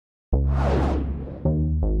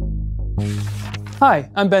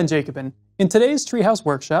Hi, I'm Ben Jacobin. In today's Treehouse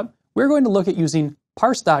workshop, we're going to look at using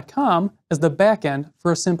Parse.com as the backend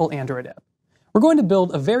for a simple Android app. We're going to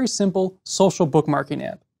build a very simple social bookmarking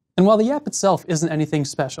app. And while the app itself isn't anything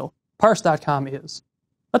special, Parse.com is.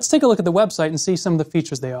 Let's take a look at the website and see some of the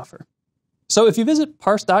features they offer. So if you visit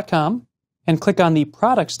Parse.com and click on the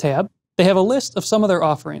Products tab, they have a list of some of their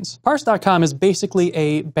offerings. Parse.com is basically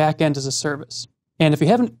a backend as a service. And if you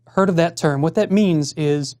haven't heard of that term, what that means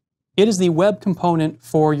is it is the web component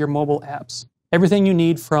for your mobile apps. Everything you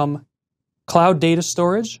need from cloud data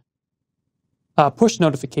storage, push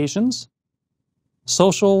notifications,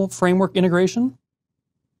 social framework integration.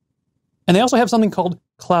 And they also have something called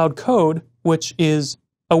Cloud Code, which is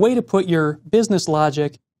a way to put your business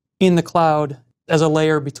logic in the cloud as a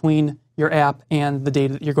layer between your app and the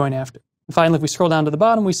data that you're going after. And finally, if we scroll down to the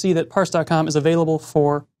bottom, we see that Parse.com is available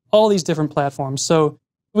for all these different platforms. So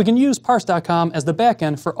we can use Parse.com as the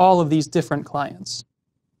backend for all of these different clients.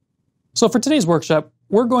 So for today's workshop,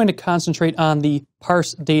 we're going to concentrate on the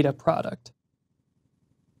Parse data product.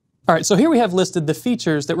 All right, so here we have listed the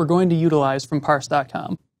features that we're going to utilize from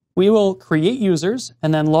Parse.com. We will create users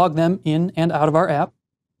and then log them in and out of our app.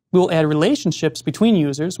 We will add relationships between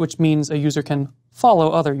users, which means a user can follow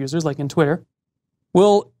other users, like in Twitter.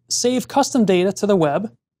 We'll save custom data to the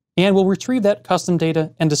web, and we'll retrieve that custom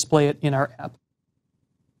data and display it in our app.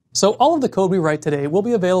 So all of the code we write today will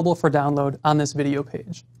be available for download on this video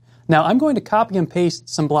page. Now I'm going to copy and paste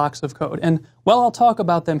some blocks of code, and while I'll talk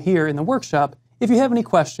about them here in the workshop, if you have any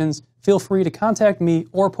questions, feel free to contact me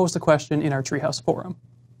or post a question in our Treehouse forum.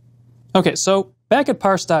 Okay, so back at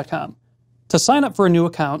Parse.com, to sign up for a new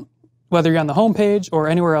account, whether you're on the home page or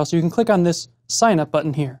anywhere else, you can click on this sign up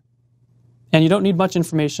button here. And you don't need much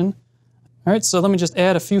information. All right, so let me just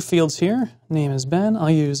add a few fields here. Name is Ben. I'll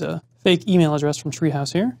use a fake email address from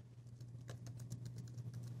Treehouse here.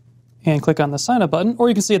 And click on the sign up button, or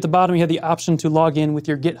you can see at the bottom you have the option to log in with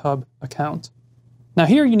your GitHub account. Now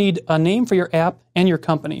here you need a name for your app and your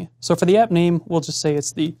company. So for the app name, we'll just say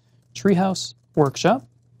it's the Treehouse Workshop.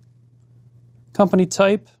 Company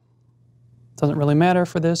type, doesn't really matter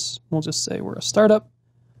for this. We'll just say we're a startup.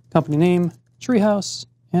 Company name, Treehouse,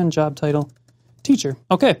 and job title, teacher.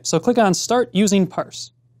 Okay, so click on Start Using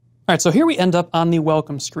Parse. All right, so here we end up on the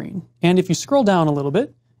welcome screen. And if you scroll down a little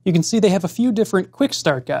bit, you can see they have a few different quick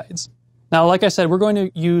start guides. Now, like I said, we're going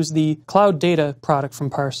to use the cloud data product from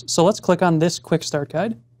Parse. So let's click on this quick start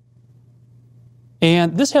guide.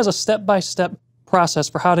 And this has a step-by-step process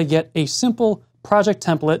for how to get a simple project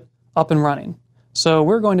template up and running. So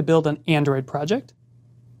we're going to build an Android project.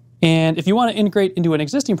 And if you want to integrate into an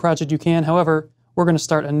existing project, you can. However, we're going to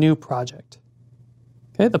start a new project.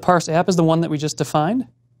 Okay, the Parse app is the one that we just defined.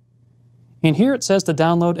 And here it says to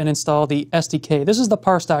download and install the SDK. This is the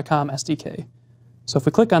Parse.com SDK. So if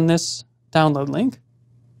we click on this download link,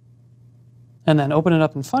 and then open it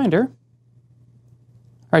up in Finder, all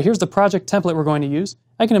right, here's the project template we're going to use.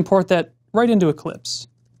 I can import that right into Eclipse.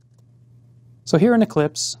 So here in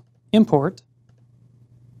Eclipse, import,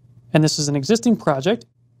 and this is an existing project.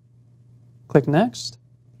 Click Next.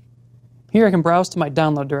 Here I can browse to my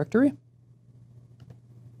download directory.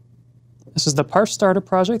 This is the Parse Starter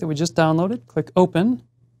project that we just downloaded. Click Open.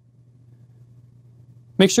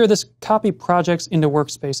 Make sure this Copy Projects into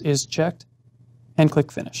Workspace is checked, and click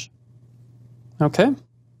Finish. Okay.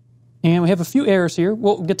 And we have a few errors here.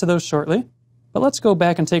 We'll get to those shortly. But let's go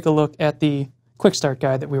back and take a look at the Quick Start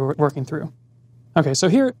guide that we were working through. Okay, so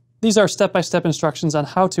here, these are step-by-step instructions on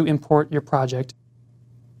how to import your project.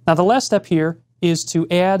 Now the last step here is to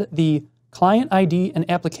add the client ID and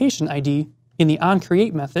application ID in the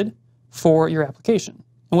onCreate method for your application.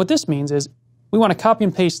 And what this means is we want to copy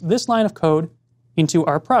and paste this line of code into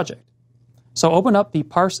our project. So open up the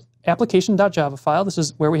parse application.java file. This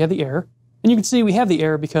is where we have the error. And you can see we have the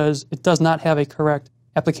error because it does not have a correct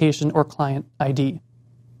application or client ID.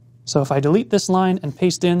 So if I delete this line and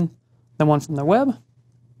paste in the one from the web,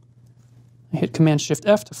 I hit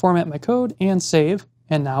Command-Shift-F to format my code and save,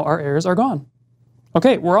 and now our errors are gone.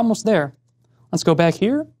 Okay, we're almost there. Let's go back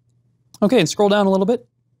here. Okay, and scroll down a little bit.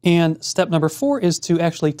 And step number 4 is to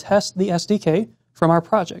actually test the SDK from our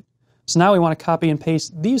project. So now we want to copy and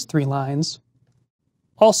paste these 3 lines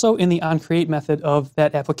also in the onCreate method of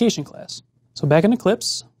that application class. So back in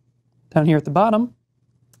Eclipse, down here at the bottom,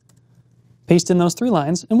 paste in those 3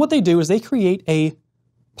 lines. And what they do is they create a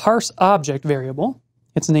parse object variable.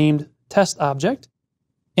 It's named test object.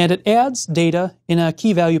 And it adds data in a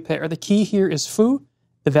key value pair. The key here is foo,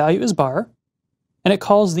 the value is bar. And it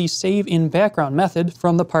calls the save in background method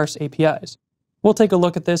from the Parse APIs. We'll take a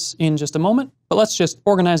look at this in just a moment, but let's just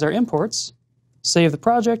organize our imports, save the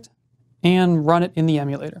project, and run it in the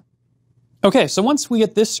emulator. Okay, so once we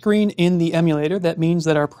get this screen in the emulator, that means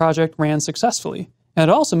that our project ran successfully. And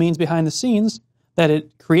it also means behind the scenes that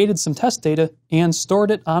it created some test data and stored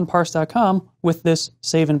it on Parse.com with this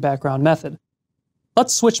save in background method.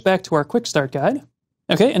 Let's switch back to our quick start guide.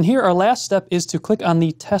 Okay, and here our last step is to click on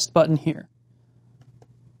the test button here.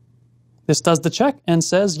 This does the check and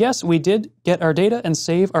says, yes, we did get our data and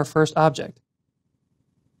save our first object.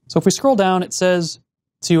 So if we scroll down, it says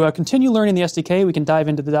to continue learning the SDK, we can dive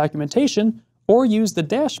into the documentation or use the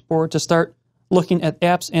dashboard to start looking at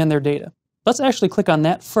apps and their data. Let's actually click on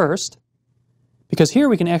that first, because here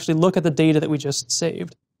we can actually look at the data that we just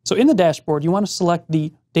saved. So in the dashboard, you want to select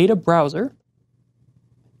the data browser.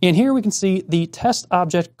 And here we can see the test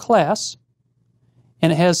object class,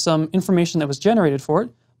 and it has some information that was generated for it,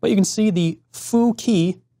 but you can see the foo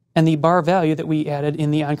key and the bar value that we added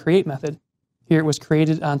in the onCreate method. Here it was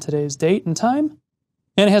created on today's date and time,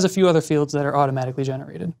 and it has a few other fields that are automatically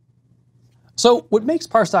generated. So what makes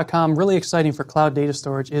Parse.com really exciting for cloud data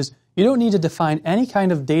storage is you don't need to define any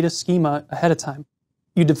kind of data schema ahead of time.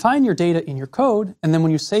 You define your data in your code, and then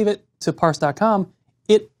when you save it to Parse.com,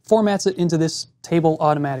 it formats it into this table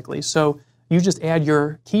automatically. So you just add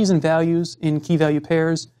your keys and values in key value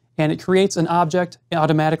pairs, and it creates an object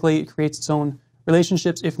automatically. It creates its own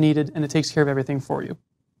relationships if needed, and it takes care of everything for you.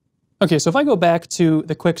 Okay, so if I go back to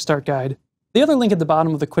the quick start guide, the other link at the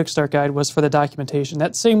bottom of the quick start guide was for the documentation.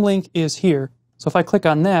 That same link is here. So if I click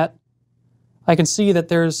on that, I can see that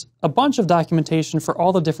there's a bunch of documentation for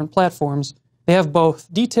all the different platforms. They have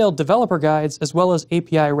both detailed developer guides as well as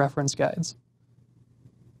API reference guides.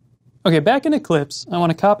 Okay, back in Eclipse, I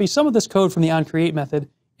want to copy some of this code from the onCreate method,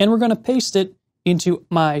 and we're going to paste it into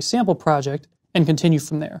my sample project and continue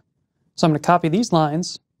from there. So I'm going to copy these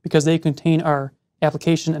lines because they contain our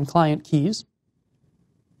application and client keys,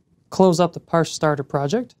 close up the Parse Starter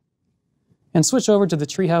project, and switch over to the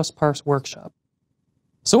Treehouse Parse Workshop.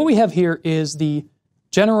 So what we have here is the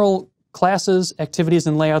general classes, activities,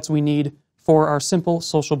 and layouts we need for our simple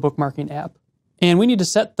social bookmarking app. And we need to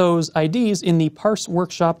set those IDs in the Parse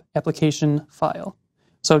Workshop application file.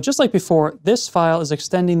 So just like before, this file is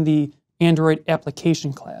extending the Android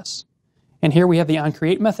application class. And here we have the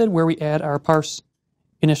onCreate method where we add our Parse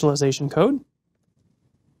initialization code.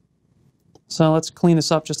 So let's clean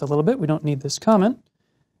this up just a little bit. We don't need this comment.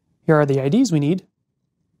 Here are the IDs we need.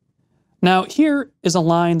 Now here is a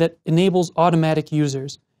line that enables automatic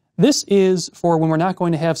users. This is for when we're not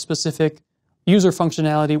going to have specific user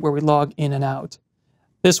functionality where we log in and out.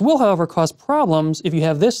 This will, however, cause problems if you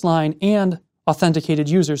have this line and authenticated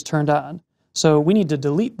users turned on. So we need to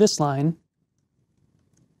delete this line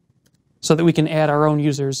so that we can add our own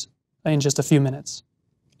users in just a few minutes.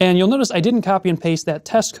 And you'll notice I didn't copy and paste that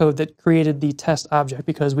test code that created the test object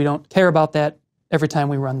because we don't care about that every time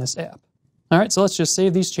we run this app. All right, so let's just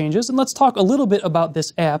save these changes and let's talk a little bit about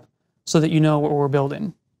this app so that you know what we're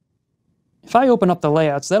building. If I open up the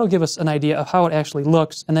layouts, that'll give us an idea of how it actually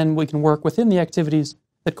looks, and then we can work within the activities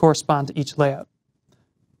that correspond to each layout.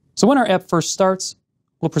 So when our app first starts,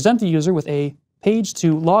 we'll present the user with a page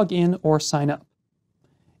to log in or sign up.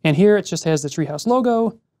 And here it just has the Treehouse logo,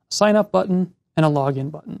 a sign up button, and a login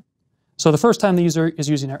button. So the first time the user is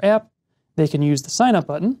using our app, they can use the sign up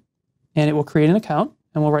button, and it will create an account,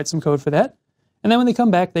 and we'll write some code for that. And then when they come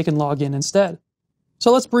back, they can log in instead.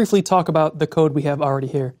 So let's briefly talk about the code we have already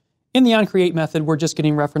here. In the onCreate method, we're just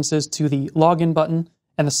getting references to the login button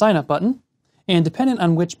and the sign up button. And depending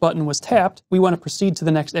on which button was tapped, we want to proceed to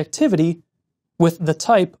the next activity with the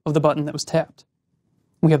type of the button that was tapped.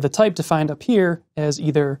 We have the type defined up here as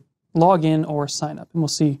either login or sign up. And we'll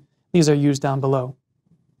see these are used down below.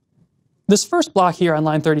 This first block here on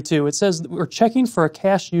line 32, it says that we're checking for a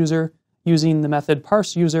cached user using the method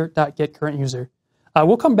parseuser.getCurrentUser.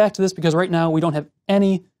 We'll come back to this because right now we don't have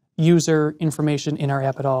any user information in our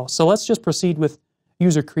app at all. So let's just proceed with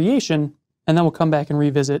user creation, and then we'll come back and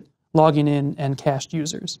revisit logging in and cached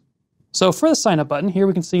users. So for the sign up button, here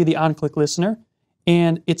we can see the on-click listener,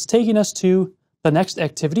 and it's taking us to the next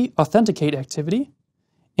activity, authenticate activity,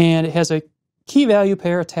 and it has a key value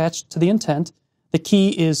pair attached to the intent. The key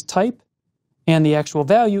is type, and the actual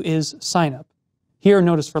value is sign up. Here,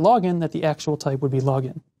 notice for login that the actual type would be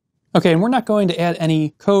login. Okay, and we're not going to add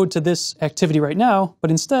any code to this activity right now, but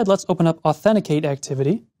instead let's open up Authenticate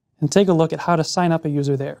activity and take a look at how to sign up a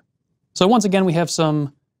user there. So once again, we have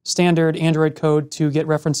some standard Android code to get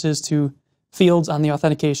references to fields on the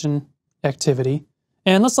authentication activity.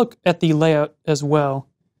 And let's look at the layout as well.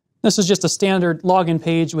 This is just a standard login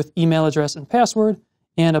page with email address and password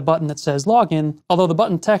and a button that says login, although the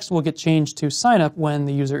button text will get changed to sign up when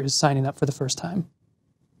the user is signing up for the first time.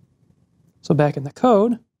 So back in the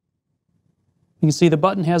code, You can see the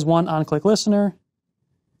button has one on-click listener,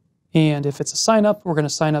 and if it's a sign up, we're going to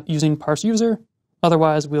sign up using Parse user.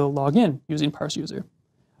 Otherwise, we'll log in using Parse user.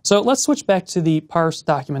 So let's switch back to the Parse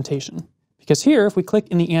documentation, because here, if we click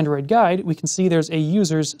in the Android guide, we can see there's a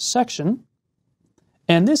users section,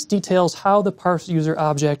 and this details how the Parse user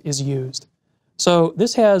object is used. So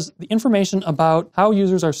this has the information about how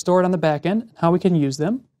users are stored on the backend, how we can use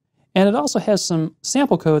them, and it also has some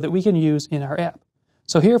sample code that we can use in our app.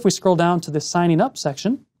 So here, if we scroll down to the signing up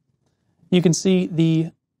section, you can see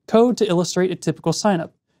the code to illustrate a typical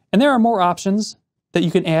sign-up. And there are more options that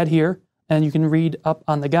you can add here, and you can read up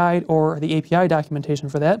on the guide or the API documentation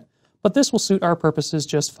for that, but this will suit our purposes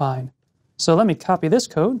just fine. So let me copy this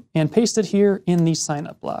code and paste it here in the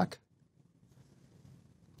sign-up block.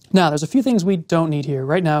 Now, there's a few things we don't need here.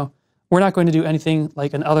 Right now, we're not going to do anything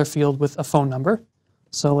like an other field with a phone number,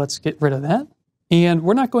 so let's get rid of that. And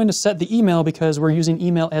we're not going to set the email because we're using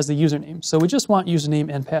email as the username, so we just want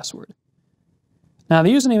username and password. Now,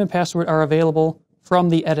 the username and password are available from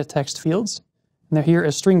the edit text fields, and they're here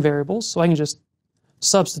as string variables, so I can just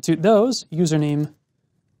substitute those, username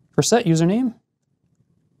for set username,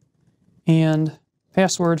 and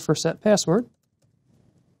password for set password.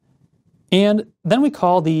 And then we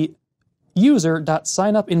call the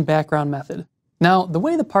user.signup_in_background method. Now, the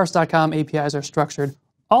way the Parse.com APIs are structured,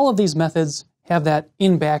 all of these methods have that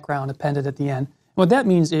in background appended at the end. And what that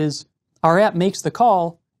means is our app makes the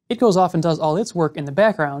call, it goes off and does all its work in the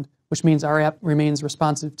background, which means our app remains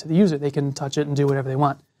responsive to the user. They can touch it and do whatever they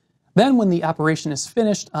want. Then when the operation is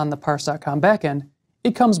finished on the Parse.com backend,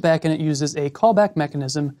 it comes back and it uses a callback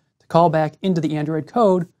mechanism to call back into the Android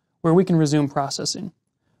code where we can resume processing.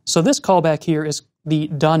 So this callback here is the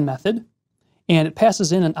done method, and it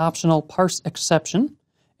passes in an optional parse exception,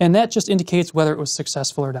 and that just indicates whether it was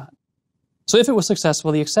successful or not. So if it was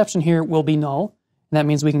successful, the exception here will be null, and that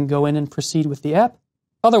means we can go in and proceed with the app.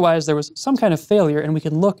 Otherwise, there was some kind of failure, and we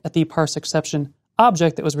can look at the parse exception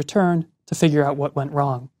object that was returned to figure out what went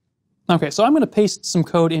wrong. Okay, so I'm going to paste some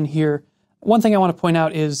code in here. One thing I want to point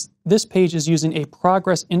out is this page is using a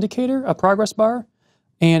progress indicator, a progress bar,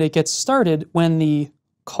 and it gets started when the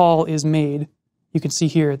call is made. You can see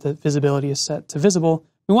here the visibility is set to visible.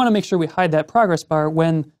 We want to make sure we hide that progress bar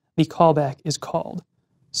when the callback is called.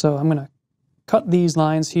 So I'm going to cut these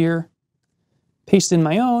lines here, paste in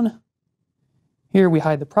my own. Here we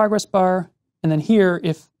hide the progress bar, and then here,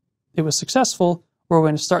 if it was successful, we're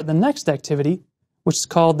going to start the next activity, which is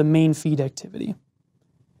called the main feed activity.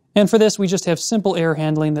 And for this, we just have simple error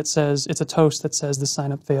handling that says, it's a toast that says the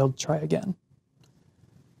signup failed, try again.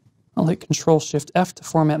 I'll hit Control-Shift-F to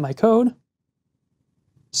format my code,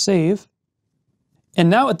 save, and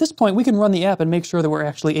now at this point we can run the app and make sure that we're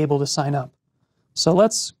actually able to sign up. So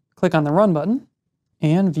let's click on the Run button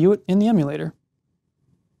and view it in the emulator.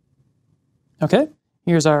 Okay,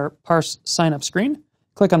 here's our Parse sign up screen.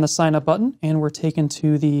 Click on the Sign Up button and we're taken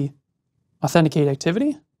to the Authenticate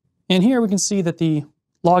activity. And here we can see that the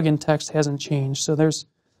login text hasn't changed, so there's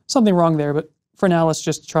something wrong there, but for now let's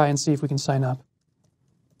just try and see if we can sign up.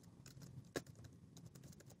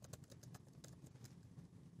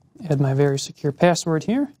 Add my very secure password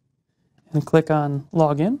here and click on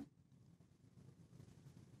Login.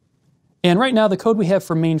 And right now the code we have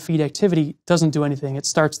for main feed activity doesn't do anything. It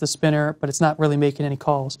starts the spinner, but it's not really making any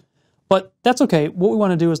calls. But that's okay. What we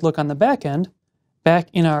want to do is look on the back end, back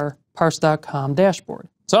in our Parse.com dashboard.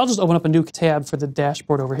 So I'll just open up a new tab for the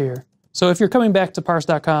dashboard over here. So if you're coming back to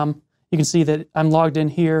Parse.com, you can see that I'm logged in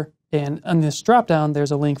here, and on this dropdown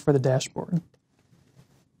there's a link for the dashboard.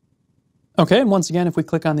 Okay, and once again, if we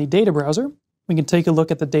click on the data browser, we can take a look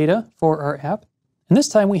at the data for our app. And this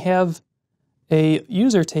time we have a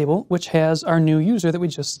user table which has our new user that we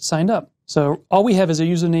just signed up. So all we have is a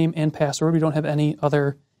username and password. We don't have any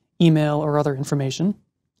other email or other information.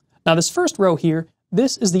 Now this first row here,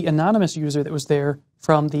 this is the anonymous user that was there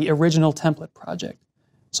from the original template project.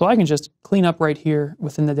 So I can just clean up right here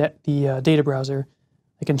within the data browser.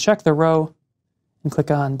 I can check the row and click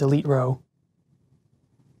on Delete Row.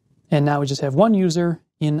 And now we just have one user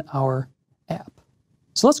in our app.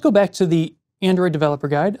 So let's go back to the Android Developer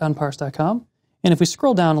Guide on Parse.com. And if we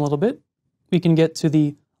scroll down a little bit, we can get to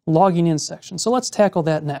the Logging In section. So let's tackle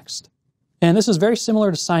that next. And this is very similar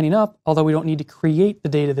to signing up, although we don't need to create the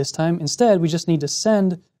data this time. Instead, we just need to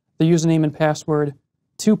send the username and password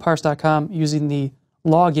to Parse.com using the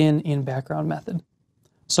login in background method.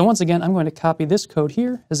 So once again, I'm going to copy this code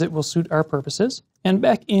here as it will suit our purposes. And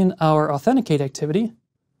back in our Authenticate activity,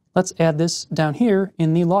 let's add this down here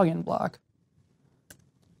in the login block.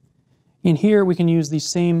 In here, we can use the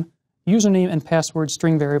same username and password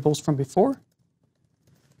string variables from before.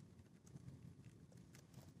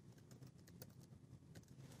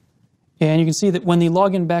 And you can see that when the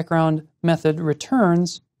login background method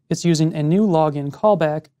returns, it's using a new login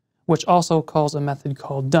callback, which also calls a method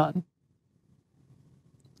called done.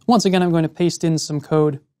 Once again, I'm going to paste in some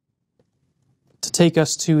code to take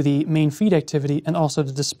us to the main feed activity and also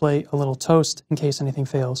to display a little toast in case anything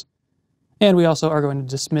fails. And we also are going to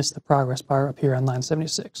dismiss the progress bar up here on line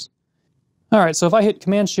 76. All right, so if I hit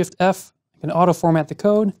Command-Shift-F, I can auto-format the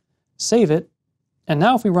code, save it, and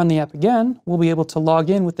now if we run the app again, we'll be able to log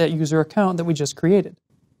in with that user account that we just created.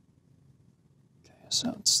 Okay,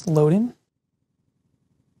 so it's loading.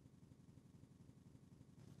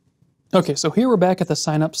 Okay, so here we're back at the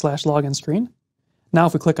sign up/login screen. Now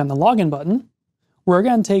if we click on the login button, we're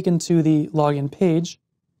again taken to the login page.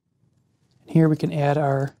 Here we can add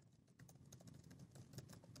our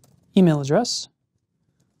email address,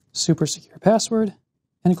 super secure password,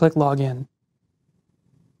 and click login.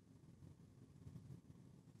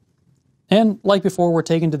 And like before, we're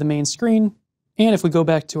taken to the main screen, and if we go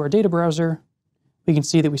back to our data browser, we can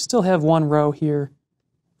see that we still have one row here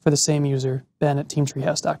for the same user, Ben at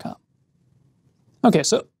teamtreehouse.com. Okay,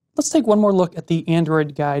 so let's take one more look at the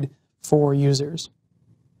Android guide for users.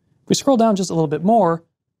 If we scroll down just a little bit more,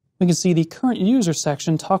 we can see the current user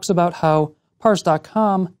section talks about how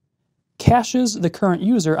Parse.com caches the current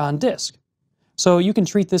user on disk. So you can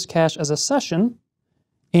treat this cache as a session,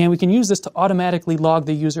 and we can use this to automatically log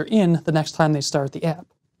the user in the next time they start the app.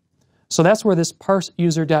 So that's where this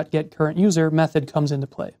parseuser.getCurrentUser method comes into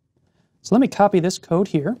play. So let me copy this code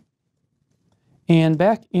here. And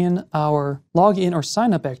back in our login or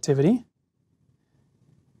sign up activity,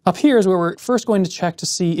 up here is where we're first going to check to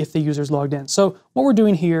see if the user's logged in. So what we're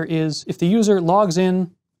doing here is if the user logs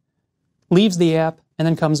in, leaves the app, and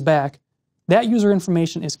then comes back, that user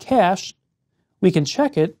information is cached. We can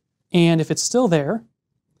check it, and if it's still there,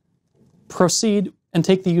 proceed and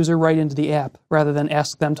take the user right into the app rather than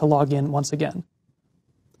ask them to log in once again.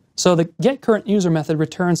 So the getCurrentUser method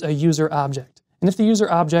returns a user object. And if the user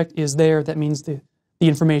object is there, that means the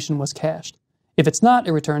information was cached. If it's not,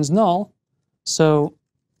 it returns null. So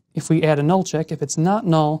if we add a null check, if it's not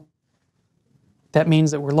null, that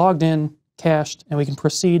means that we're logged in, cached, and we can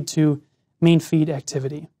proceed to main feed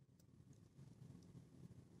activity.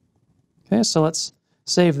 Okay, so let's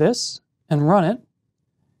save this and run it.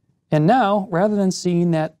 And now, rather than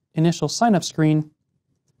seeing that initial sign-up screen,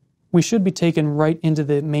 we should be taken right into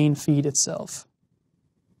the main feed itself.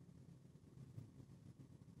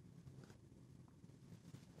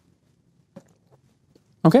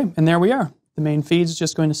 Okay, and there we are. The main feed's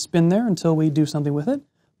just going to spin there until we do something with it,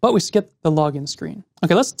 but we skip the login screen.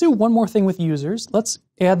 Okay, let's do one more thing with users. Let's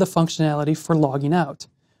add the functionality for logging out.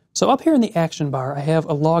 So up here in the action bar, I have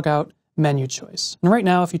a logout menu choice. And right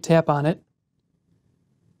now, if you tap on it,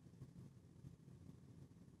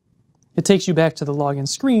 it takes you back to the login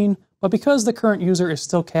screen, but because the current user is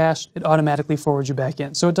still cached, it automatically forwards you back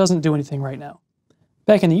in, so it doesn't do anything right now.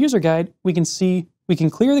 Back in the user guide, we can see we can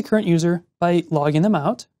clear the current user by logging them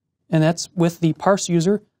out, and that's with the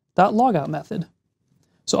parseuser.logout method.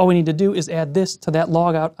 So all we need to do is add this to that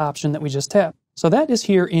logout option that we just tapped. So that is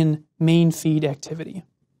here in main feed activity.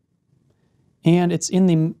 And it's in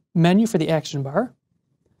the menu for the action bar.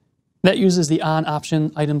 That uses the on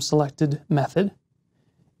option item selected method.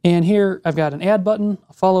 And here I've got an add button,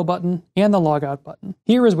 a follow button, and the logout button.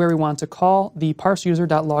 Here is where we want to call the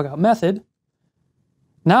parseuser.logout method.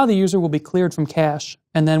 Now the user will be cleared from cache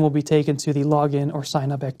and then will be taken to the login or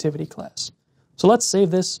sign up activity class. So let's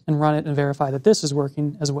save this and run it and verify that this is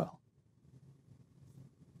working as well.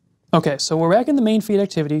 Okay, so we're back in the main feed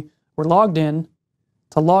activity. We're logged in.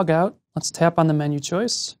 To log out, let's tap on the menu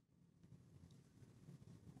choice.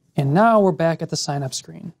 And now we're back at the sign up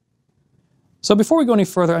screen. So before we go any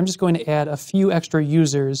further, I'm just going to add a few extra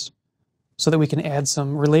users so that we can add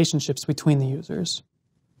some relationships between the users.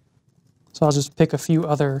 So I'll just pick a few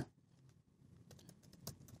other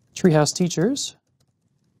Treehouse teachers.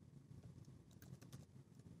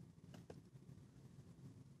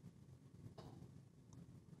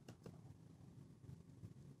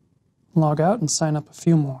 Log out and sign up a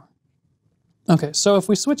few more. Okay, so if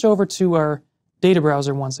we switch over to our data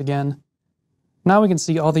browser once again, now we can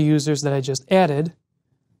see all the users that I just added.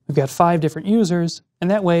 We've got 5 different users, and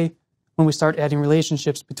that way, when we start adding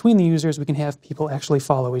relationships between the users, we can have people actually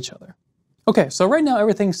follow each other. Okay, so right now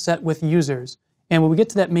everything's set with users, and when we get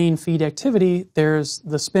to that main feed activity, there's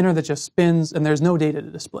the spinner that just spins, and there's no data to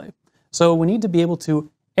display. So we need to be able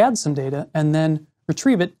to add some data and then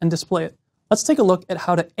retrieve it and display it. Let's take a look at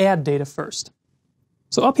how to add data first.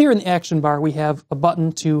 So up here in the action bar, we have a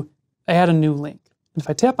button to add a new link. And if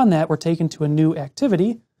I tap on that, we're taken to a new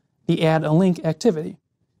activity, the Add a Link activity.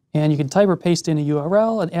 and you can type or paste in a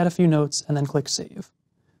URL and add a few notes and then click Save.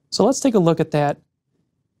 So let's take a look at that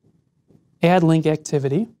Add Link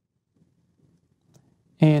activity.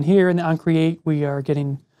 And here in the onCreate, we are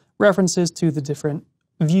getting references to the different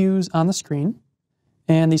views on the screen.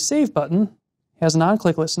 And the Save button has an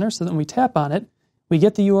on-click listener, so that when we tap on it, we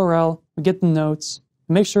get the URL, we get the notes,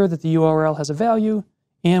 make sure that the URL has a value,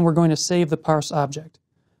 and we're going to save the parse object.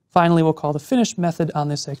 Finally, we'll call the finish method on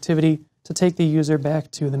this activity to take the user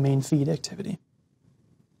back to the main feed activity.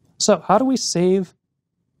 So how do we save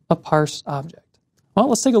a parse object? Well,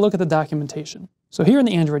 let's take a look at the documentation. So here in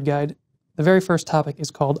the Android guide, the very first topic is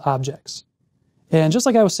called objects. And just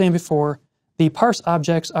like I was saying before, the parse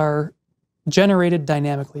objects are generated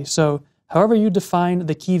dynamically. So however you define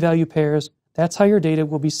the key value pairs, that's how your data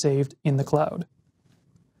will be saved in the cloud.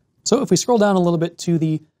 So if we scroll down a little bit to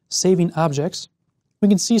the saving objects, we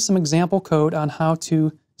can see some example code on how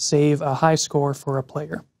to save a high score for a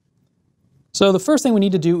player. So the first thing we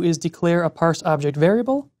need to do is declare a parse object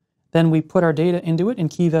variable, then we put our data into it in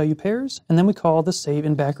key value pairs, and then we call the save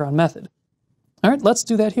in background method. All right, let's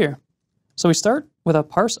do that here. So we start with a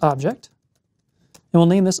parse object, and we'll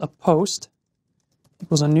name this a post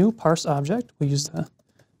equals a new parse object. We use the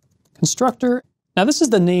constructor. Now this is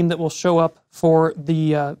the name that will show up for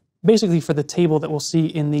the basically for the table that we'll see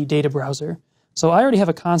in the data browser. So I already have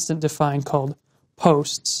a constant defined called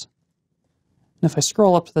posts. And if I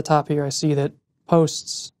scroll up to the top here, I see that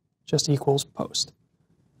posts just equals post.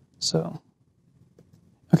 So,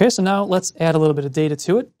 okay, so now let's add a little bit of data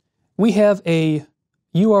to it. We have a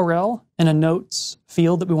URL and a notes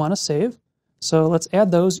field that we want to save. So let's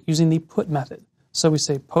add those using the put method. So we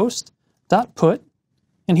say post.put,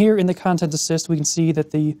 and here in the content assist, we can see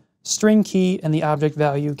that the string key and the object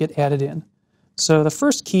value get added in. So the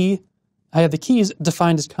first key, I have the keys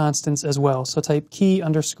defined as constants as well. So type key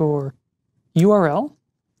underscore URL,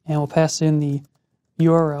 and we'll pass in the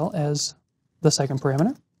URL as the second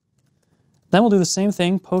parameter. Then we'll do the same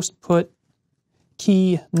thing, post put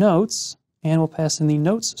key notes, and we'll pass in the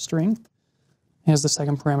notes string as the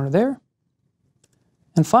second parameter there.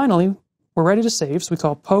 And finally, we're ready to save, so we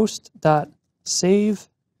call post.save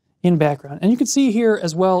in background. And you can see here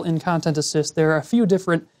as well in Content Assist, there are a few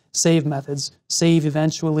different save methods. Save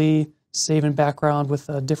eventually, save in background with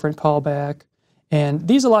a different callback. And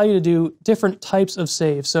these allow you to do different types of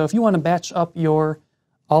saves. So if you want to batch up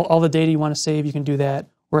all the data you want to save, you can do that.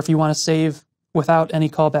 Or if you want to save without any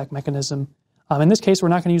callback mechanism. In this case, we're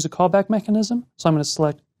not going to use a callback mechanism. So I'm going to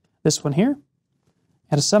select this one here,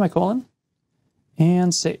 add a semicolon,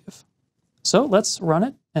 and save. So let's run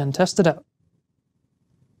it and test it out.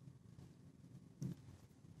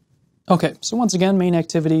 Okay, so once again, main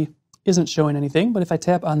activity isn't showing anything, but if I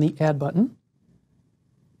tap on the add button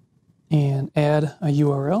and add a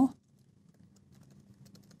URL,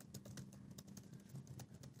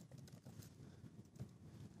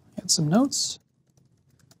 add some notes,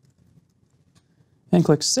 and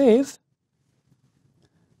click Save.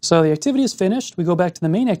 So the activity is finished. We go back to the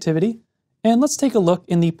main activity, and let's take a look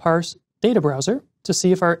in the Parse data browser to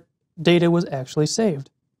see if our data was actually saved.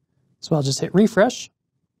 So I'll just hit refresh.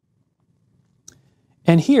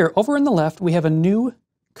 And here, over in the left, we have a new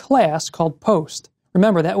class called post.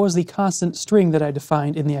 Remember, that was the constant string that I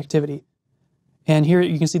defined in the activity. And here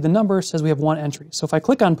you can see the number says we have one entry. So if I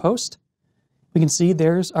click on post, we can see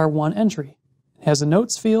there's our one entry. It has a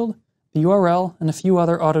notes field, the URL, and a few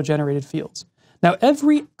other auto-generated fields. Now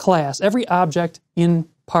every class, every object in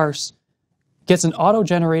Parse gets an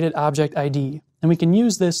auto-generated object ID. And we can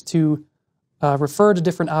use this to refer to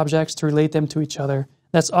different objects, to relate them to each other.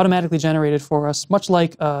 That's automatically generated for us, much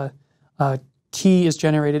like a key is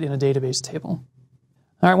generated in a database table.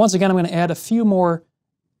 All right, once again, I'm going to add a few more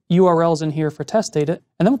URLs in here for test data,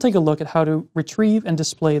 and then we'll take a look at how to retrieve and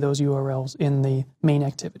display those URLs in the main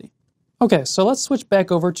activity. Okay, so let's switch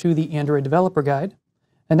back over to the Android Developer Guide.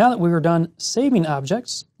 And now that we were done saving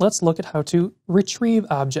objects, let's look at how to retrieve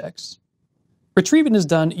objects. Retrieving is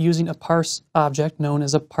done using a parse object known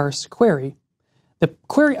as a parse query. The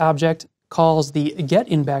query object calls the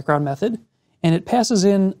getInBackground method, and it passes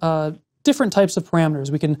in different types of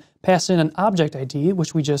parameters. We can pass in an object ID,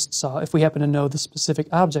 which we just saw if we happen to know the specific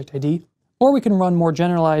object ID, or we can run more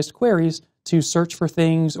generalized queries to search for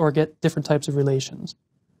things or get different types of relations.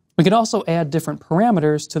 We can also add different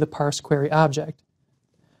parameters to the parse query object.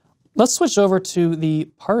 Let's switch over to the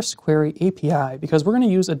parse query API because we're going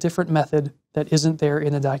to use a different method that isn't there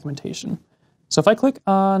in the documentation. So if I click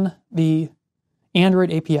on the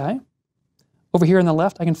Android API, over here on the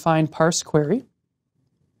left, I can find parse query.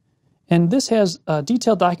 And this has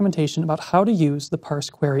detailed documentation about how to use the parse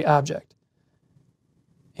query object.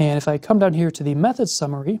 And if I come down here to the method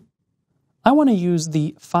summary, I want to use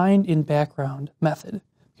the find in background method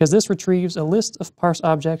because this retrieves a list of parse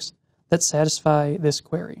objects that satisfy this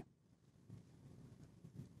query.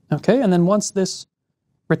 Okay, and then once this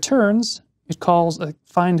returns, it calls a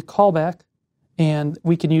find callback, and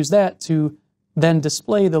we can use that to then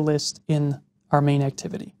display the list in our main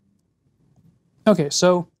activity. Okay,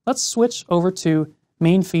 so let's switch over to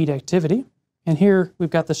main feed activity. And here we've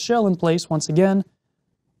got the shell in place once again.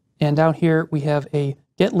 And down here we have a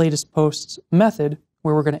getLatestPosts method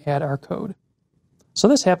where we're going to add our code. So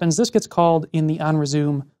this gets called in the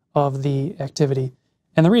onResume of the activity.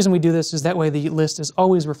 And the reason we do this is that way the list is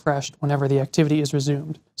always refreshed whenever the activity is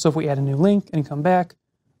resumed. So if we add a new link and come back,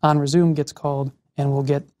 onResume gets called and we'll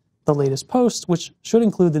get the latest post, which should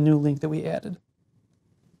include the new link that we added.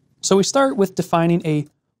 So we start with defining a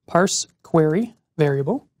parse query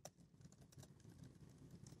variable.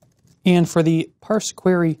 And for the parse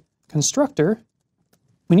query constructor,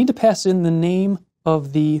 we need to pass in the name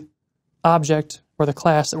of the object or the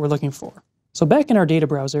class that we're looking for. So back in our data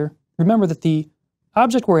browser, remember that the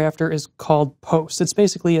object we're after is called post. It's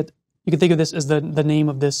basically, you can think of this as the name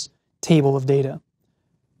of this table of data.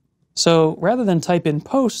 So rather than type in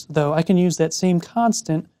post, though, I can use that same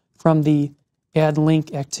constant from the add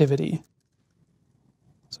link activity.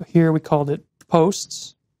 So here we called it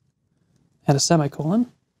posts, add a semicolon.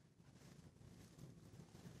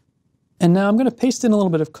 And now I'm going to paste in a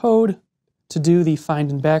little bit of code to do the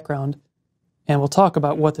find in background, and we'll talk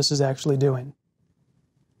about what this is actually doing.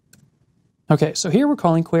 Okay, so here we're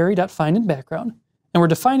calling query.findInBackground, and we're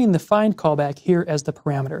defining the find callback here as the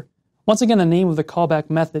parameter. Once again, the name of the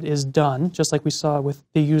callback method is done, just like we saw with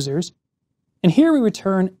the users. And here we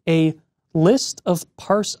return a list of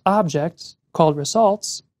parse objects called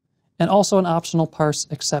results, and also an optional parse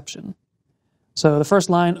exception. So the first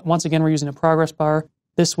line, once again, we're using a progress bar.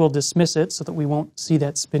 This will dismiss it so that we won't see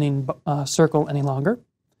that spinning circle any longer.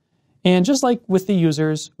 And just like with the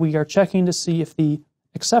users, we are checking to see if the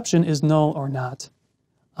exception is null or not.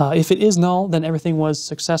 If it is null, then everything was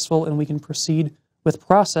successful and we can proceed with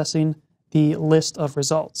processing the list of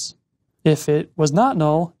results. If it was not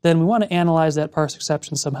null, then we want to analyze that parse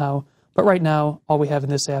exception somehow. But right now, all we have in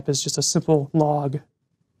this app is just a simple log.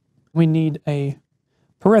 We need a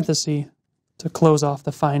parenthesis to close off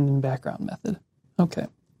the find in background method. Okay.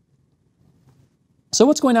 So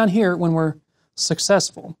what's going on here when we're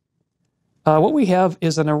successful? What we have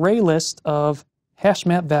is an array list of hash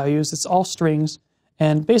map values. It's all strings,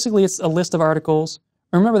 and basically it's a list of articles.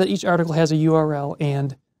 Remember that each article has a URL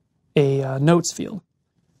and a notes field.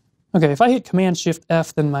 Okay, if I hit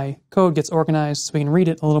Command-Shift-F, then my code gets organized so we can read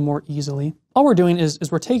it a little more easily. All we're doing is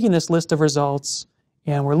we're taking this list of results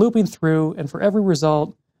and we're looping through, and for every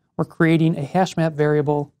result, we're creating a hash map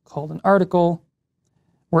variable called an article.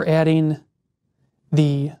 We're adding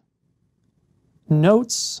the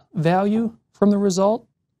notes value from the result,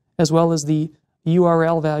 as well as the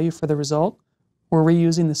URL value for the result. We're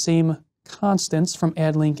reusing the same constants from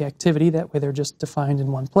add link activity, that way they're just defined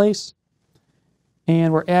in one place.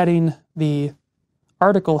 And we're adding the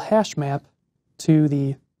article hash map to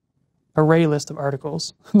the array list of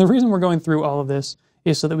articles. The reason we're going through all of this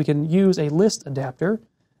is so that we can use a list adapter.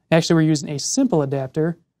 Actually, we're using a simple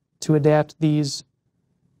adapter to adapt these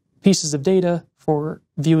pieces of data for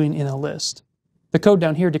viewing in a list. The code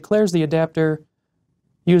down here declares the adapter,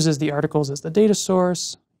 uses the articles as the data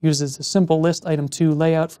source, uses the simple list item 2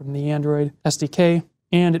 layout from the Android SDK,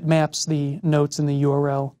 and it maps the notes in the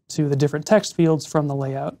URL to the different text fields from the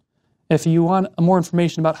layout. If you want more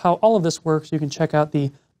information about how all of this works, you can check out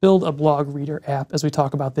the Build a Blog Reader app as we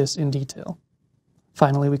talk about this in detail.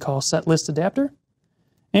 Finally, we call setListAdapter,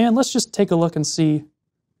 and let's just take a look and see,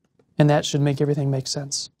 and that should make everything make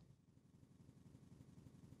sense.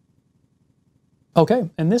 Okay,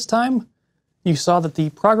 and this time you saw that the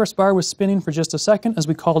progress bar was spinning for just a second as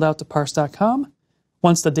we called out to parse.com.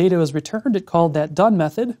 Once the data was returned, it called that done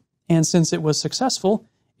method, and since it was successful,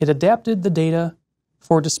 it adapted the data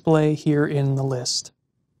for display here in the list.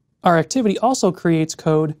 Our activity also creates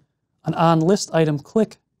code on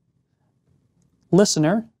onListItemClick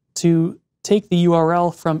listener to take the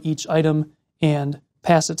URL from each item and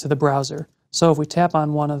pass it to the browser. So if we tap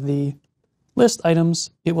on one of the list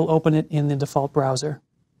items, it will open it in the default browser.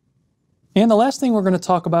 And the last thing we're going to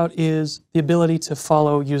talk about is the ability to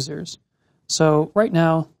follow users. So right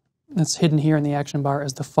now, it's hidden here in the action bar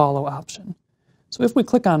as the follow option. So if we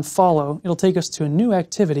click on follow, it'll take us to a new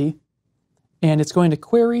activity, and it's going to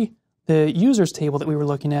query the users table that we were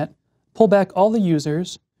looking at, pull back all the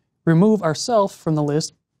users, remove ourselves from the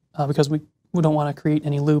list because we We don't want to create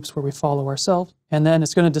any loops where we follow ourselves. And then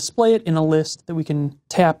it's going to display it in a list that we can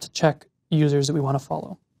tap to check users that we want to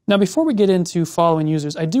follow. Now, before we get into following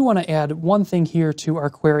users, I do want to add one thing here to our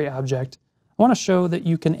query object. I want to show that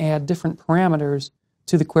you can add different parameters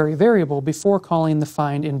to the query variable before calling the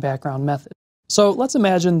find in background method. So let's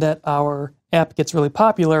imagine that our app gets really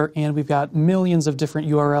popular and we've got millions of different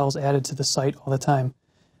URLs added to the site all the time.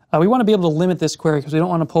 We want to be able to limit this query because we don't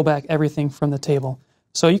want to pull back everything from the table.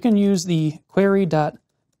 So you can use the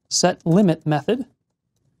query.setLimit method.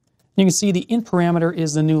 You can see the int parameter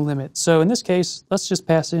is the new limit. So in this case, let's just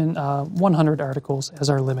pass in 100 articles as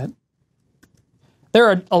our limit. There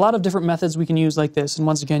are a lot of different methods we can use like this, and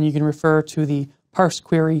once again, you can refer to the Parse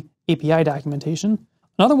Query API documentation.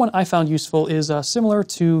 Another one I found useful is similar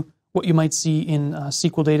to what you might see in a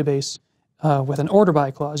SQL database with an order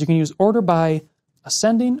by clause. You can use order by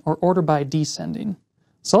ascending or order by descending.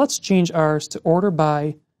 So let's change ours to order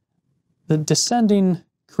by the descending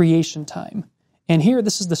creation time. And here,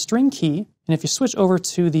 this is the string key, and if you switch over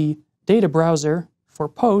to the data browser for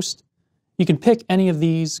post, you can pick any of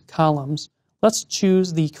these columns. Let's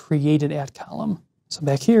choose the created at column. So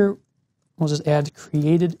back here, we'll just add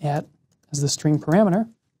created at as the string parameter.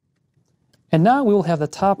 And now we will have the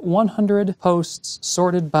top 100 posts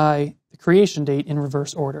sorted by the creation date in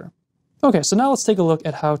reverse order. Okay, so now let's take a look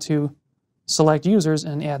at how to select users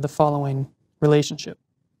and add the following relationship.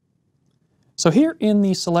 So here in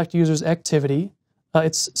the select users activity,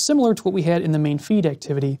 it's similar to what we had in the main feed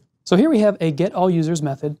activity. So here we have a get all users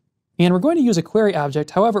method, and we're going to use a query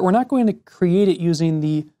object. However, we're not going to create it using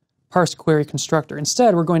the parse query constructor.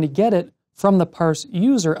 Instead, we're going to get it from the parse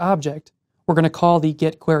user object. We're going to call the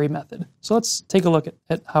get query method. So let's take a look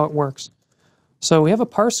at how it works. So we have a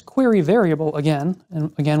parse query variable again,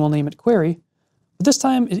 and again we'll name it query, but this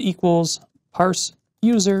time it equals parse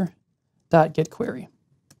user.getQuery.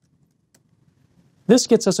 This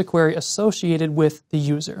gets us a query associated with the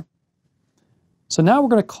user. So now we're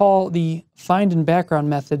going to call the find in background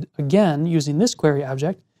method again using this query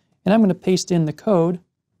object, and I'm going to paste in the code.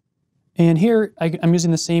 And here I'm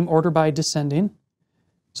using the same order by descending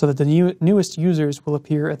so that the newest users will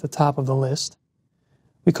appear at the top of the list.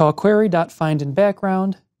 We call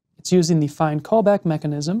query.findInBackground. It's using the find callback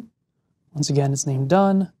mechanism. Once again, it's named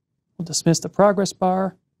done. We'll dismiss the progress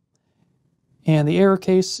bar. And the error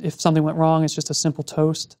case, if something went wrong, is just a simple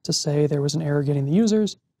toast to say there was an error getting the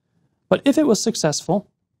users. But if it was successful,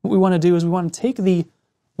 what we want to do is we want to take the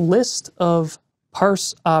list of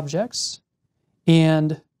parse objects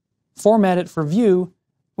and format it for view.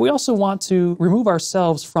 We also want to remove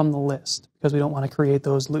ourselves from the list because we don't want to create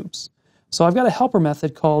those loops. So I've got a helper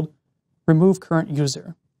method called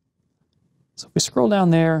removeCurrentUser. So if we scroll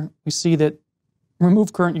down there, we see that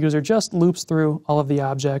removeCurrentUser just loops through all of the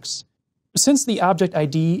objects. Since the object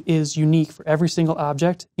ID is unique for every single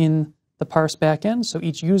object in the Parse backend, so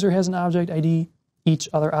each user has an object ID, each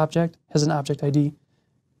other object has an object ID,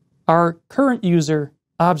 our current user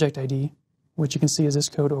object ID, which you can see is this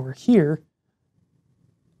code over here,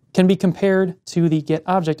 can be compared to the get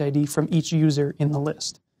object ID from each user in the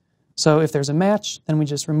list. So if there's a match, then we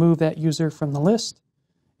just remove that user from the list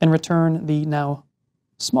and return the now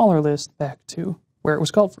smaller list back to where it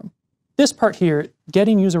was called from. This part here,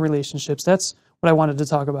 getting user relationships, that's what I wanted to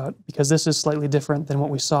talk about because this is slightly different than what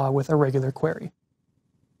we saw with a regular query.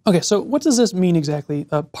 Okay, so what does this mean exactly,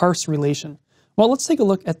 a parse relation? Well, let's take a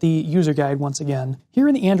look at the user guide once again. Here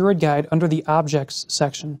in the Android guide, under the objects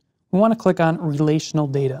section, we want to click on relational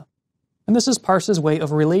data. And this is Parse's way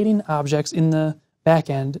of relating objects in the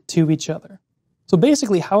backend to each other. So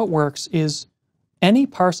basically how it works is any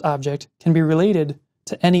parse object can be related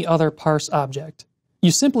to any other parse object.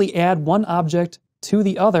 You simply add one object to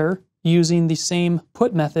the other using the same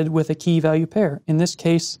put method with a key value pair. In this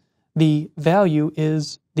case, the value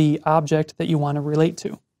is the object that you want to relate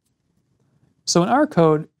to. So in our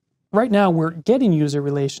code, right now we're getting user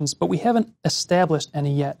relations, but we haven't established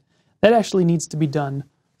any yet. That actually needs to be done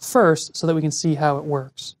first so that we can see how it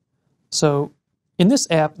works. So in this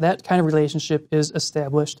app, that kind of relationship is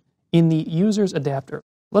established in the users adapter.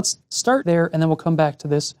 Let's start there and then we'll come back to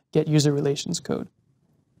this get user relations code.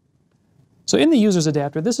 So in the users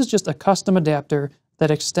adapter, this is just a custom adapter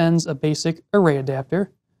that extends a basic array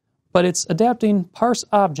adapter, but it's adapting parse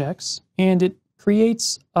objects and it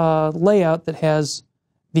creates a layout that has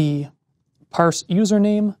the parse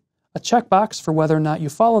username, a checkbox for whether or not you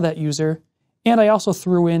follow that user, and I also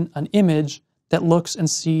threw in an image that looks and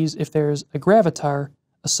sees if there's a gravatar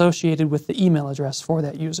associated with the email address for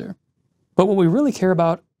that user. But what we really care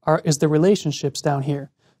about is the relationships down here.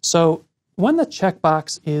 So when the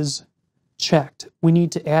checkbox is checked, we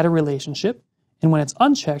need to add a relationship, And when it's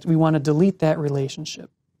unchecked, we want to delete that relationship.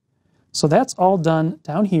 So that's all done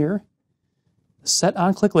down here. Set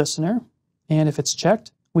on click listener. And if it's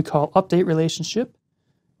checked, we call update relationship.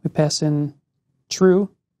 We pass in true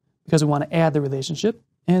because we want to add the relationship.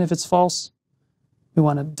 And if it's false, we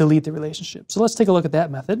want to delete the relationship. So let's take a look at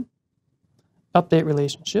that method. Update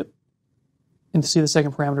relationship. And to see the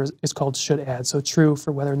second parameter is called should add. So true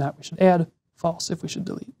for whether or not we should add, false if we should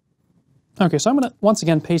delete. Okay, so I'm going to once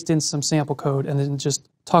again paste in some sample code and then just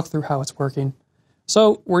talk through how it's working.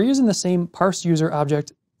 So we're using the same parse user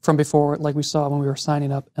object from before, like we saw when we were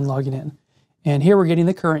signing up and logging in. And here we're getting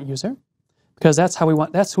the current user because that's who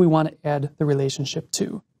we want to add the relationship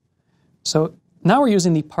to. So now we're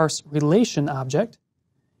using the parse relation object,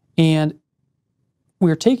 and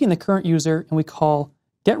we're taking the current user and we call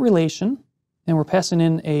get relation, and we're passing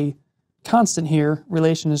in a constant here.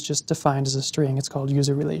 Relation is just defined as a string. It's called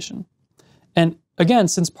user relation. And again,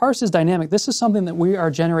 since parse is dynamic, this is something that we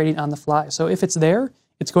are generating on the fly. So if it's there,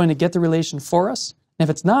 it's going to get the relation for us. And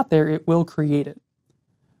if it's not there, it will create it.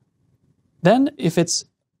 Then if it's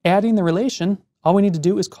adding the relation, all we need to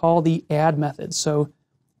do is call the add method. So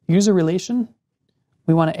user relation,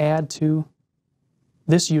 we want to add to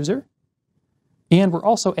this user. And we're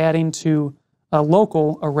also adding to a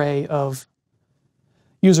local array of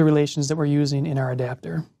user relations that we're using in our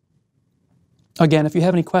adapter. Again, if you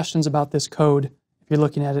have any questions about this code, if you're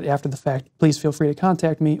looking at it after the fact, please feel free to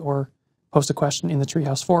contact me or post a question in the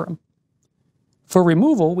Treehouse forum. For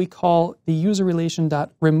removal, we call the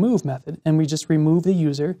userRelation.remove method, and we just remove the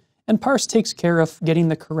user, and Parse takes care of getting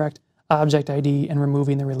the correct object ID and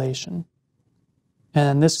removing the relation.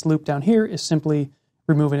 And this loop down here is simply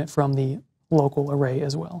removing it from the local array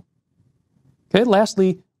as well. Okay,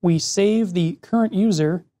 lastly, we save the current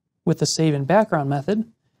user with the save in background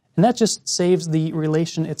method, and that just saves the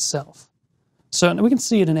relation itself. So we can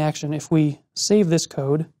see it in action if we save this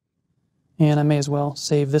code, and I may as well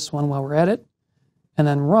save this one while we're at it, and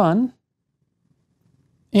then run,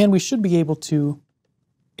 and we should be able to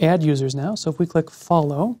add users now. So if we click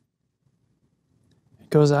follow, it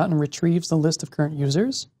goes out and retrieves the list of current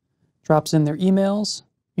users, drops in their emails.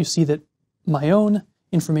 You see that my own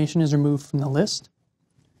information is removed from the list.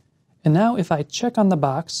 And now if I check on the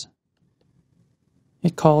box,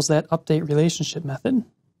 it calls that update relationship method.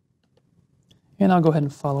 And I'll go ahead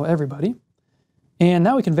and follow everybody. And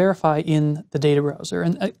now we can verify in the data browser.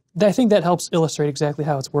 And I think that helps illustrate exactly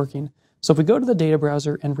how it's working. So if we go to the data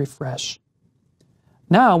browser and refresh,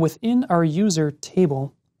 now within our user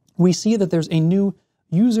table, we see that there's a new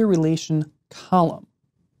user relation column.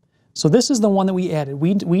 So this is the one that we added.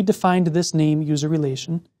 We defined this name user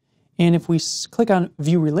relation. And if we click on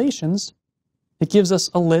view relations, it gives us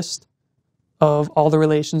a list of all the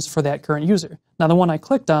relations for that current user. Now the one I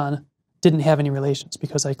clicked on didn't have any relations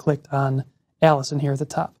because I clicked on Allison here at the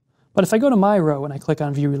top. But if I go to my row and I click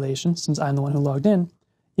on view relations, since I'm the one who logged in,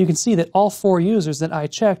 you can see that all 4 users that I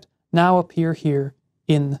checked now appear here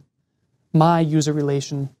in my user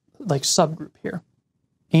relation like subgroup here.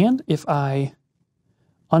 And if I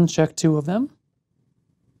uncheck 2 of them,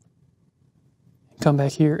 come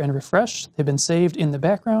back here and refresh, they've been saved in the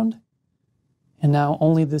background, and now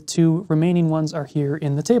only the 2 remaining ones are here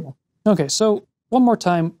in the table. Okay, so one more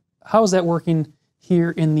time, how is that working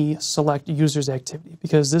here in the select users activity?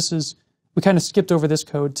 Because we kind of skipped over this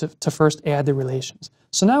code to first add the relations.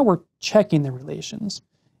 So now we're checking the relations,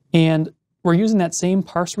 and we're using that same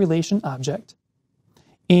parse relation object,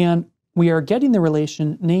 and we are getting the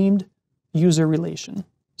relation named user relation.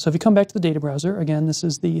 So if you come back to the data browser, again, this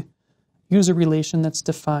is the user relation that's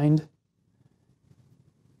defined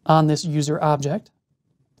on this user object.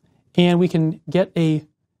 And we can get a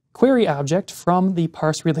query object from the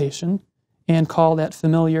parse relation and call that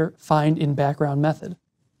familiar find in background method.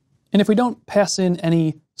 And if we don't pass in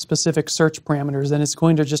any specific search parameters, then it's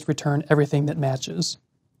going to just return everything that matches.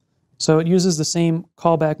 So it uses the same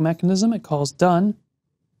callback mechanism. It calls done.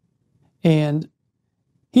 And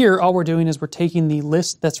here, all we're doing is we're taking the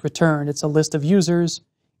list that's returned. It's a list of users,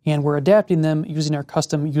 and we're adapting them using our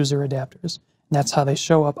custom user adapters. And that's how they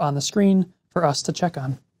show up on the screen for us to check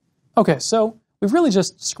on. Okay, so we've really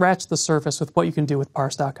just scratched the surface with what you can do with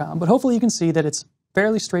Parse.com, but hopefully you can see that it's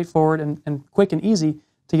fairly straightforward and quick and easy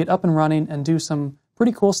to get up and running and do some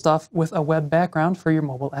pretty cool stuff with a web background for your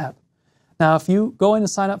mobile app. Now, if you go in and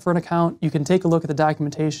sign up for an account, you can take a look at the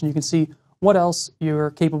documentation. You can see what else you're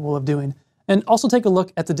capable of doing. And also take a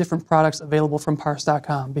look at the different products available from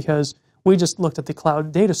Parse.com, because we just looked at the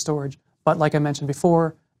cloud data storage, but like I mentioned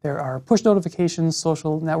before, there are push notifications,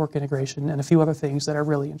 social network integration, and a few other things that are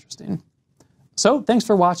really interesting. So thanks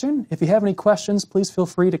for watching. If you have any questions, please feel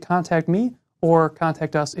free to contact me or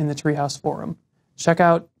contact us in the Treehouse forum. Check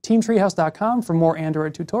out teamtreehouse.com for more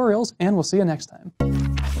Android tutorials, and we'll see you next time.